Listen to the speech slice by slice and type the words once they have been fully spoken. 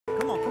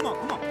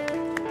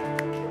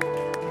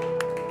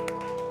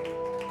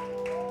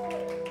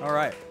All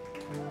right.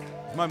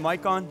 Is my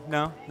mic on?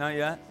 No, not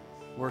yet.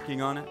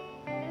 Working on it.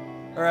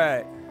 All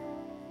right.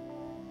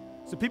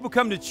 So people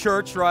come to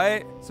church,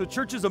 right? So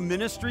church is a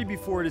ministry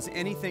before it is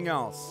anything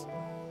else.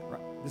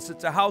 Right?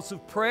 It's a house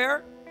of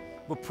prayer,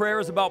 but prayer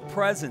is about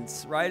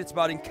presence, right? It's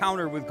about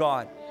encounter with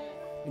God.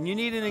 And you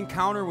need an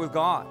encounter with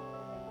God.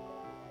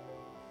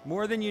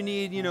 More than you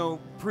need,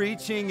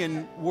 preaching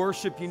and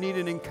worship, you need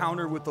an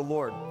encounter with the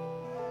Lord.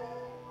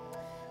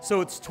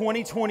 So it's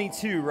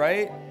 2022,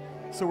 right?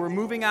 So we're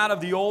moving out of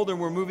the old and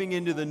we're moving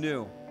into the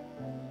new.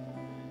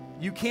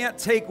 You can't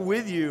take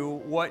with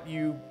you what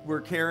you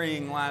were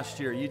carrying last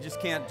year. You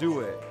just can't do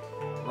it,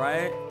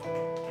 right?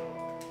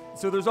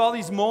 So there's all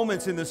these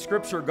moments in the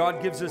scripture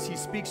God gives us. He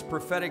speaks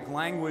prophetic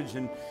language,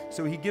 and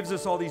so he gives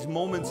us all these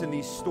moments and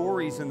these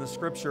stories in the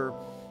scripture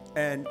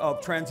and of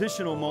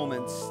transitional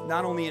moments,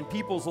 not only in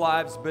people's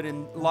lives, but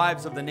in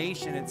lives of the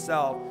nation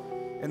itself.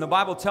 And the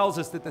Bible tells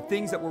us that the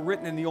things that were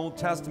written in the Old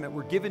Testament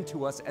were given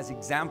to us as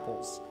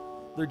examples.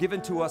 They're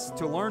given to us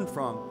to learn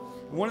from.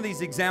 And one of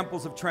these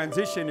examples of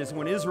transition is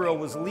when Israel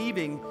was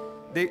leaving,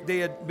 they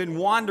had been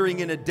wandering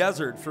in a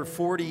desert for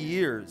 40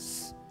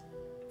 years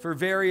for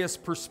various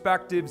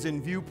perspectives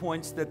and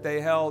viewpoints that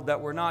they held that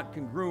were not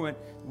congruent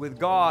with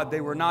God. They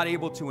were not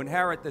able to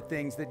inherit the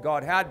things that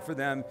God had for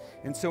them,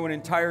 and so an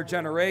entire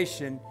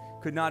generation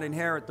could not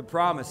inherit the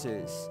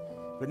promises.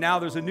 But now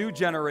there's a new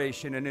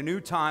generation and a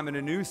new time and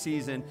a new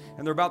season,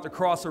 and they're about to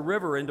cross a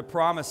river into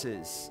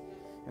promises.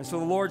 And so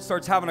the Lord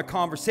starts having a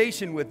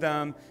conversation with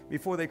them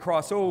before they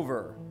cross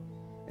over.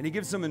 And he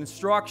gives them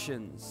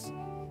instructions.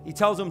 He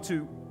tells them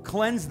to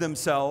cleanse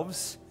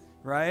themselves,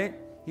 right?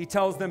 He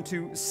tells them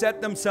to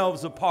set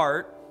themselves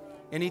apart.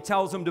 And he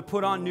tells them to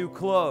put on new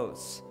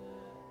clothes,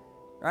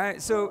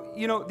 right? So,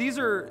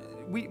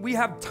 we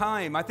have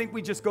time. I think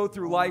we just go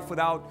through life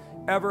without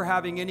ever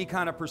having any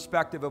kind of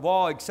perspective of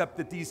all, except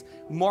that these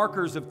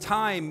markers of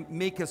time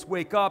make us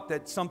wake up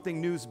that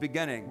something new is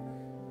beginning.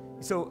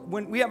 So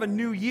when we have a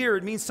new year,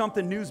 it means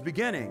something new is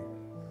beginning.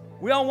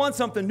 We all want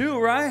something new,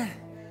 right?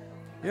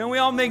 We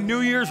all make New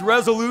Year's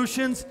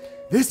resolutions.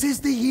 This is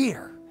the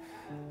year.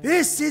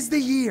 This is the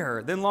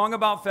year. Then long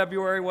about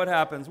February, what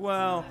happens?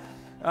 Well,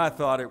 I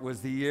thought it was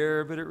the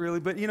year, but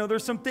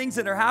there's some things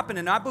that are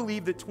happening. I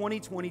believe that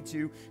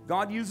 2022,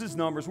 God uses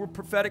numbers. We're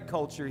prophetic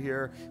culture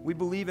here. We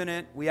believe in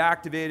it. We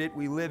activate it.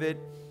 We live it.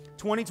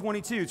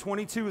 2022,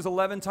 22 is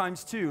 11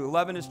 times 2.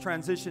 11 is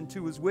transition,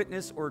 2 is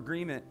witness or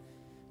agreement.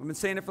 I've been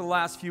saying it for the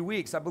last few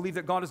weeks. I believe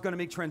that God is going to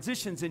make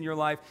transitions in your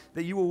life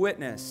that you will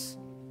witness.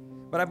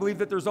 But I believe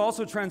that there's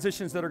also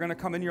transitions that are going to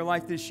come in your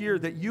life this year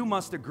that you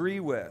must agree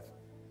with.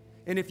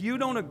 And if you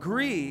don't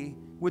agree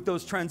with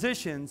those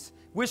transitions,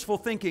 wishful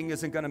thinking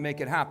isn't going to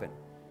make it happen.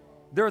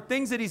 There are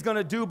things that he's going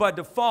to do by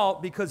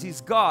default because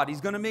he's God.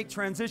 He's going to make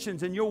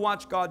transitions, and you'll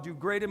watch God do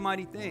great and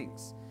mighty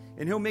things.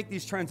 And he'll make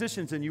these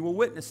transitions, and you will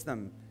witness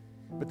them.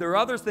 But there are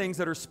other things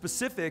that are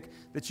specific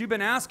that you've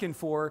been asking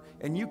for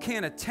and you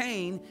can't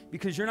attain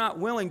because you're not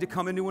willing to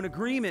come into an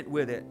agreement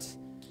with it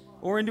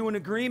or into an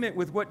agreement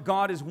with what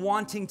God is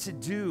wanting to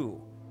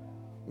do.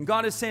 And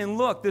God is saying,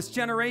 look, this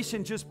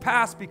generation just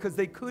passed because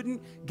they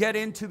couldn't get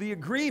into the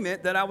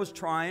agreement that I was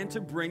trying to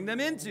bring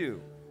them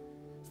into.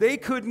 They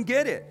couldn't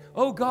get it.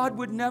 Oh, God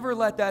would never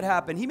let that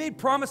happen. He made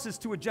promises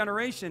to a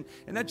generation,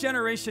 and that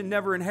generation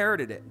never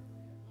inherited it.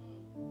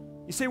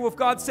 You say, well, if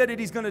God said it,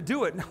 he's going to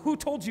do it. Who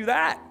told you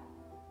that?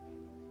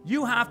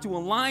 You have to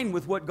align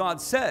with what God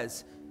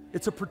says.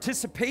 It's a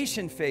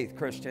participation faith,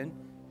 Christian.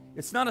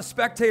 It's not a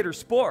spectator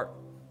sport,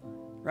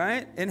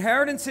 right?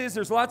 Inheritances,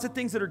 there's lots of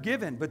things that are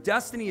given, but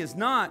destiny is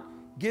not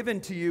given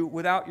to you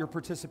without your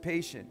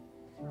participation.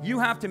 You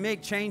have to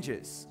make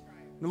changes.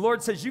 The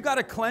Lord says you got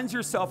to cleanse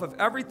yourself of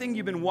everything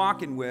you've been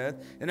walking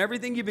with and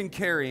everything you've been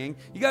carrying.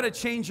 You got to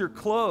change your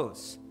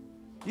clothes.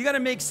 You got to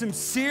make some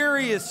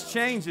serious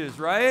changes,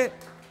 right?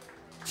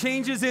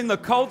 Changes in the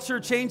culture,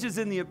 changes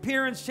in the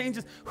appearance,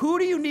 changes. Who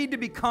do you need to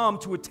become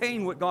to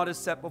attain what God has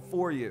set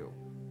before you?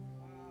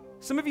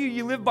 Some of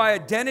you live by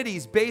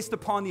identities based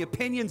upon the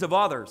opinions of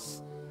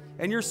others,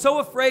 and you're so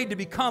afraid to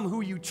become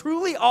who you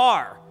truly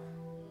are.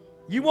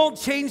 You won't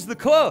change the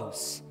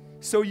clothes,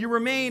 so you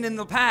remain in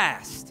the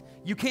past.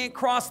 You can't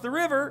cross the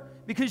river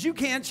because you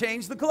can't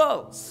change the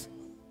clothes,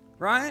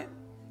 right?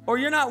 Or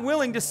you're not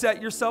willing to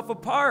set yourself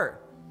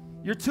apart.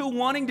 You're too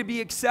wanting to be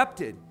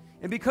accepted.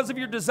 And because of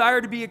your desire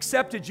to be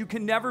accepted, you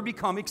can never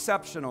become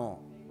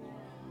exceptional.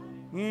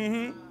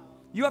 You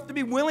have to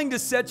be willing to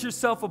set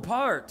yourself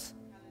apart.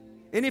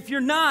 And if you're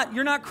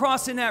not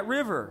crossing that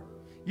river.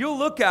 You'll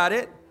look at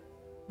it,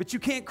 but you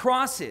can't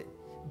cross it.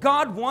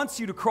 God wants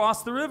you to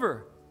cross the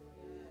river.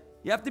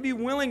 You have to be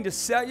willing to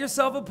set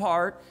yourself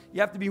apart.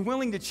 You have to be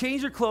willing to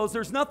change your clothes.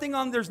 There's nothing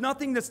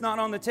that's not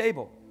on the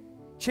table.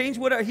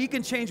 He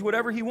can change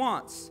whatever he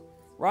wants,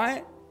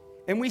 right?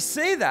 And we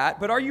say that,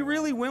 but are you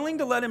really willing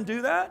to let him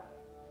do that?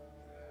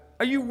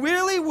 Are you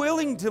really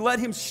willing to let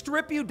him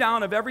strip you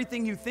down of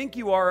everything you think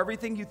you are,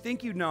 everything you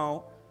think you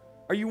know?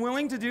 Are you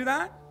willing to do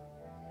that?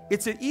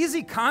 It's an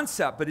easy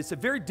concept, but it's a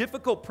very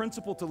difficult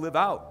principle to live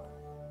out,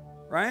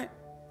 right?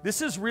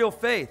 This is real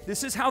faith.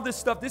 This is how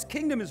this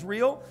kingdom is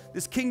real.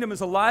 This kingdom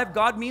is alive.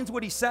 God means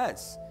what he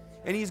says.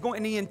 And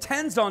he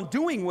intends on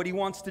doing what he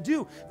wants to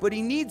do, but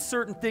he needs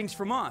certain things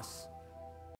from us.